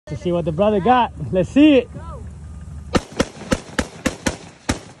To see what the brother got. Let's see it.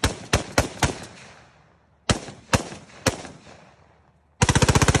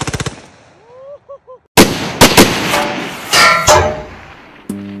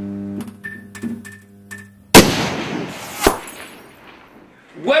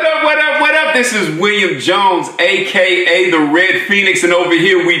 What up, what up, what up? This is William Jones, aka the Red Phoenix, and over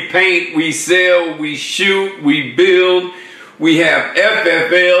here we paint, we sell, we shoot, we build, we have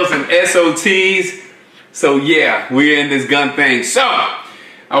FFLs and SOTs. So yeah, we're in this gun thing. So,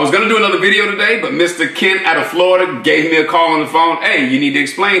 I was gonna do another video today, but Mr. Kent out of Florida gave me a call on the phone. Hey, you need to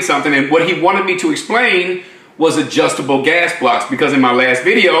explain something. And what he wanted me to explain was adjustable gas blocks, because in my last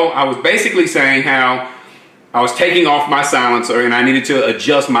video, I was basically saying how I was taking off my silencer and I needed to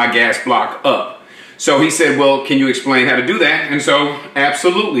adjust my gas block up. So he said, well, can you explain how to do that? And so,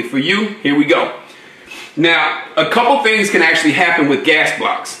 absolutely, for you, here we go. Now, a couple things can actually happen with gas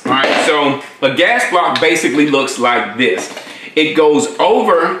blocks, all right? So, a gas block basically looks like this. It goes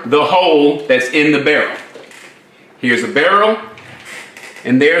over the hole that's in the barrel. Here's a barrel,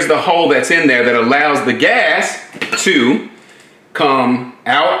 and there's the hole that's in there that allows the gas to come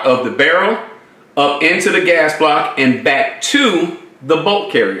out of the barrel, up into the gas block, and back to the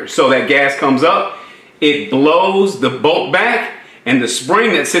bolt carrier. So that gas comes up, it blows the bolt back, and the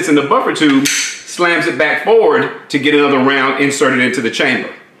spring that sits in the buffer tube slams it back forward to get another round inserted into the chamber.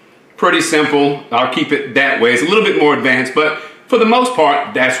 Pretty simple. I'll keep it that way. It's a little bit more advanced, but for the most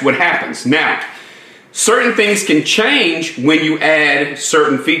part, that's what happens. Now, certain things can change when you add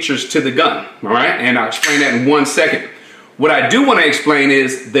certain features to the gun, all right? And I'll explain that in 1 second. What I do want to explain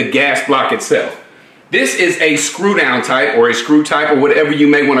is the gas block itself. This is a screw down type, or a screw type, or whatever you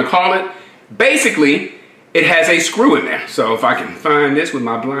may want to call it. Basically, it has a screw in there. So if I can find this with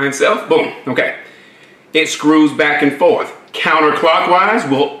my blind self, boom, okay. It screws back and forth. Counterclockwise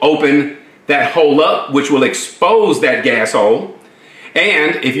will open that hole up, which will expose that gas hole.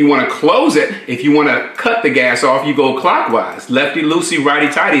 And if you want to close it, if you want to cut the gas off, you go clockwise. Lefty-loosey,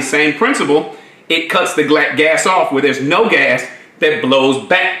 righty-tighty, same principle. It cuts the gas off where there's no gas that blows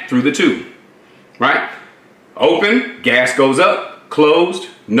back through the tube. Right? Open, gas goes up, closed,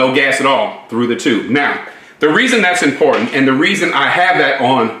 no gas at all through the tube. Now, the reason that's important, and the reason I have that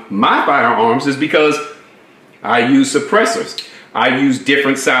on my firearms, is because I use suppressors. I use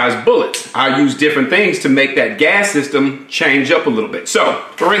different size bullets. I use different things to make that gas system change up a little bit. So,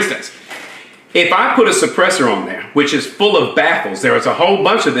 for instance, if I put a suppressor on there, which is full of baffles, there is a whole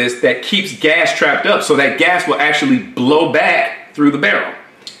bunch of this that keeps gas trapped up, so that gas will actually blow back through the barrel.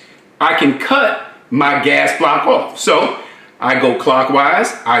 I can cut my gas block off. So I go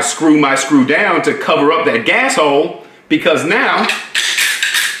clockwise, I screw my screw down to cover up that gas hole, because now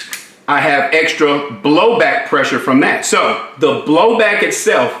I have extra blowback pressure from that. So the blowback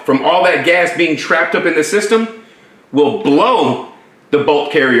itself from all that gas being trapped up in the system will blow the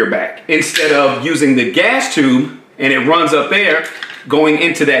bolt carrier back, instead of using the gas tube and it runs up there going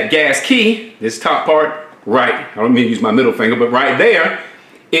into that gas key, this top part, right, I don't mean to use my middle finger, but right there,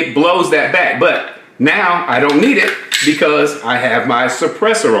 it blows that back. But now I don't need it because I have my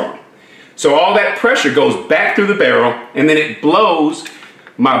suppressor on. So all that pressure goes back through the barrel, and then it blows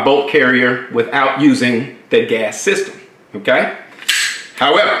my bolt carrier without using the gas system, okay?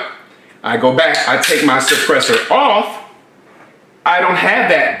 However, I go back, I take my suppressor off, I don't have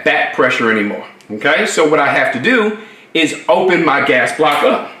that back pressure anymore, okay? So what I have to do is open my gas block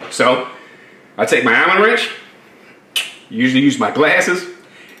up. So I take my Allen wrench, usually use my glasses,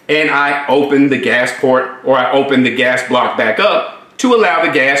 and I open the gas port, or I open the gas block back up to allow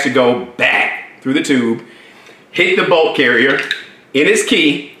the gas to go back through the tube, hit the bolt carrier in its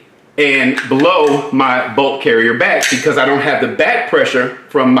key, and blow my bolt carrier back, because I don't have the back pressure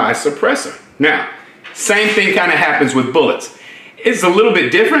from my suppressor. Now, same thing kind of happens with bullets. It's a little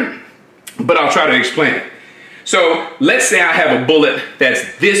bit different, but I'll try to explain it. So let's say I have a bullet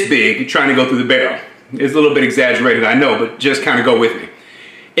that's this big trying to go through the barrel. It's a little bit exaggerated, I know, but just kind of go with me.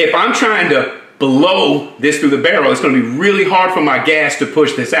 If I'm trying to blow this through the barrel, it's going to be really hard for my gas to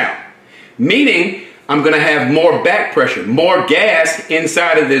push this out. Meaning, I'm going to have more back pressure, more gas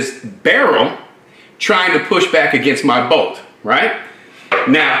inside of this barrel trying to push back against my bolt, right?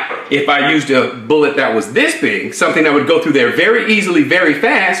 Now, if I used a bullet that was this big, something that would go through there very easily, very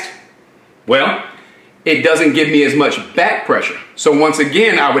fast, well, it doesn't give me as much back pressure. So once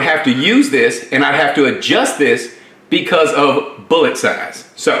again, I would have to use this, and I'd have to adjust this because of bullet size.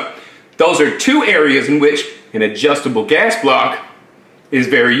 So those are two areas in which an adjustable gas block is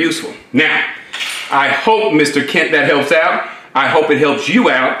very useful. Now, I hope, Mr. Kent, that helps out. I hope it helps you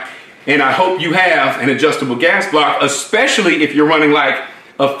out. And I hope you have an adjustable gas block, especially if you're running like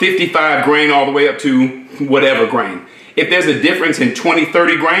of 55 grain all the way up to whatever grain. If there's a difference in 20,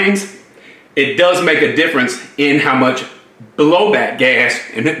 30 grains, it does make a difference in how much blowback gas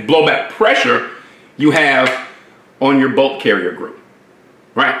and blowback pressure you have on your bolt carrier group.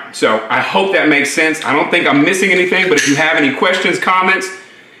 Right? So I hope that makes sense. I don't think I'm missing anything, but if you have any questions, comments,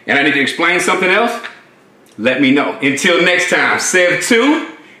 and I need to explain something else, let me know. Until next time, Sev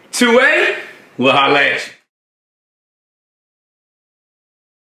 2, 2A, we'll holla at you.